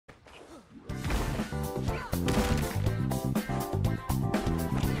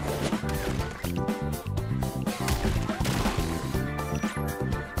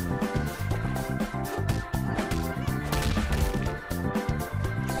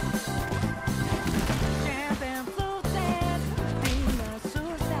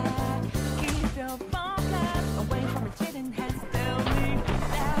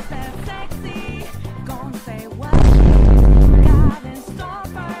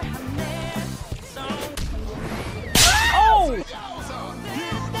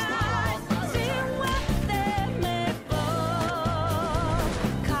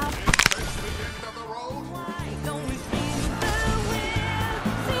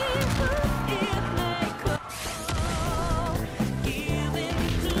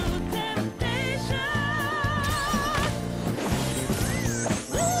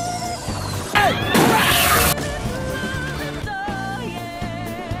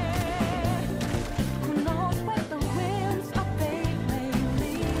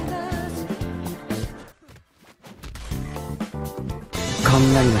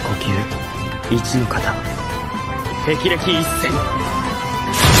雷の呼吸一の型霹靂一閃。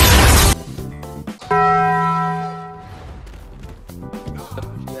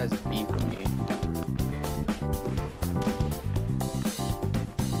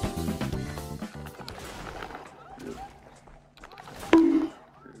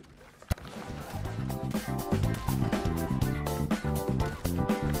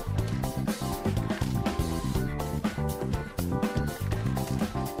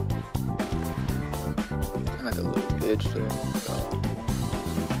I'm like a little bitch there.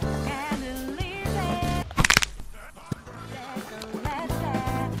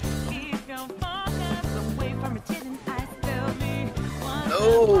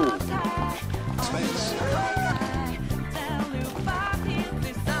 No!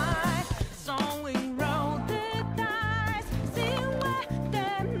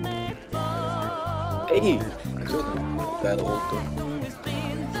 Hey! I killed him with that old thing.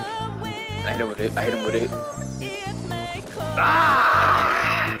 I hit him with it. I hit him with it.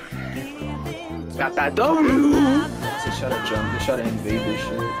 Ah! Got that W! Just try to jump. Just try to invade this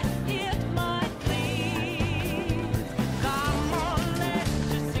shit.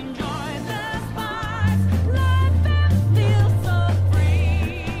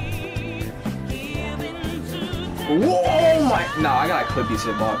 Whoa my! Nah, I gotta clip these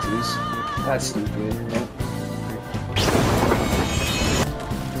hitboxes. That's stupid. Nope.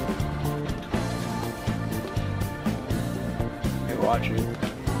 Hey, watch it.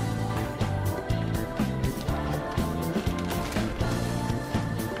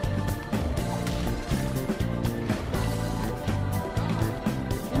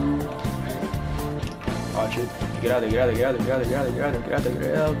 Watch it. Get out there, get out there, get out there, get out there, get out there, get out there, get out there,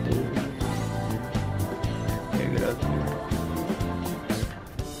 get out there. Okay, get out there.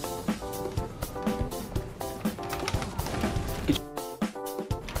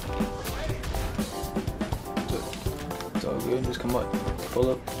 It's all good, just come up.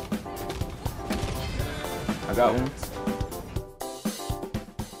 Pull up. I got one.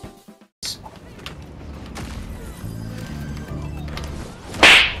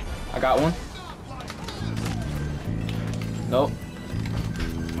 I got one. Nope.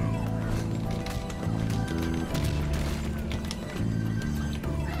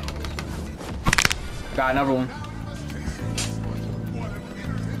 Got another one.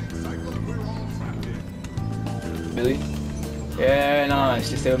 Billy? Yeah, no,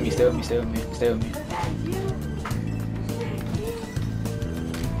 just stay with me, stay with me, stay with me, stay with me.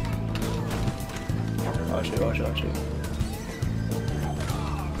 Watch it, watch it, watch it.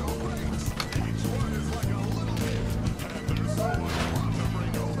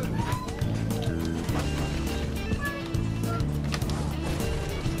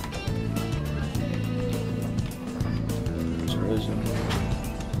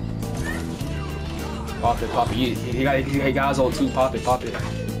 Pop it, pop it. He got his old 2. Pop it, pop it.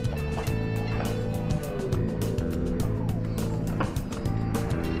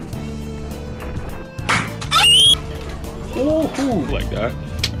 Ooh, like that.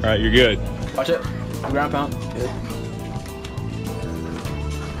 All right, you're good. Watch it. Ground pound. Good.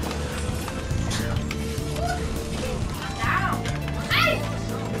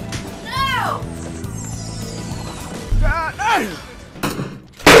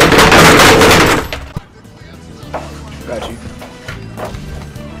 Got you.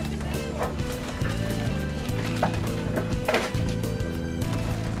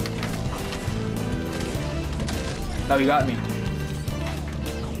 Now you got me.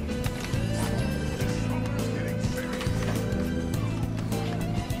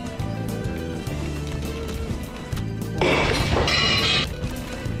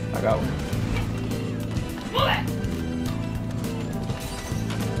 I got one.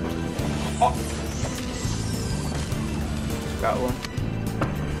 Oh. Got one.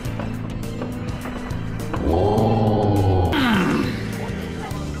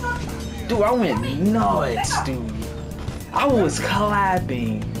 Dude, I went nuts, dude. I was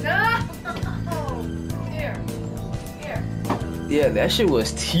clapping. Here. Yeah, that shit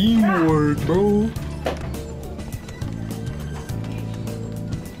was teamwork, bro.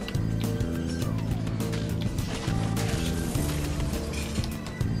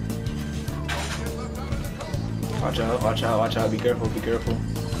 Watch out, watch out, watch out. Be careful, be careful.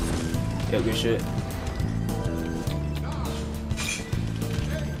 Yeah, good shit.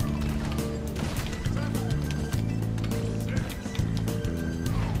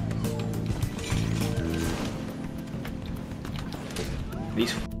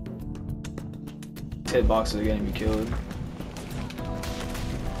 These hitboxes are getting me killed.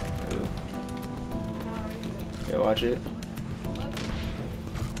 Yeah, watch it.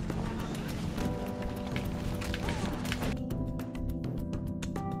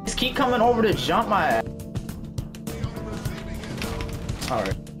 Just keep coming over to jump my ass.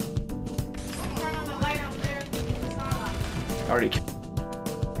 Alright. Already.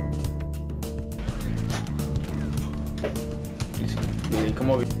 Really, come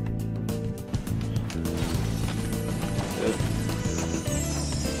over. Good.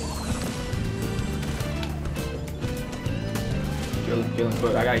 Heal him,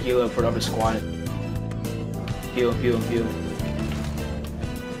 quick. I gotta heal up for the other squad. Heal him.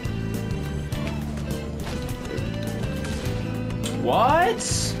 What?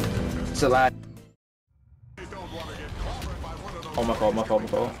 It's a lag. Oh, my fault.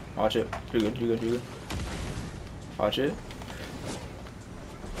 Watch it. You're good. Watch it.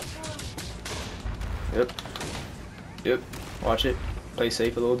 Yep. Watch it. Play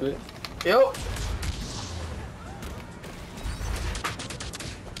safe a little bit. Yep.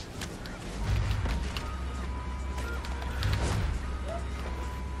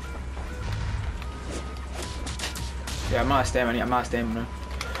 Yeah, I'm out of stamina.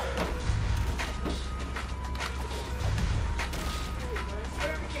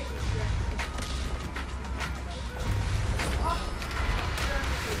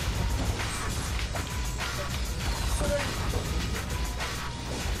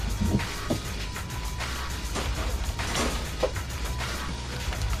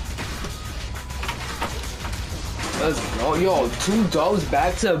 Let's go, yo, 2 dubs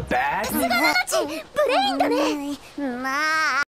back to back.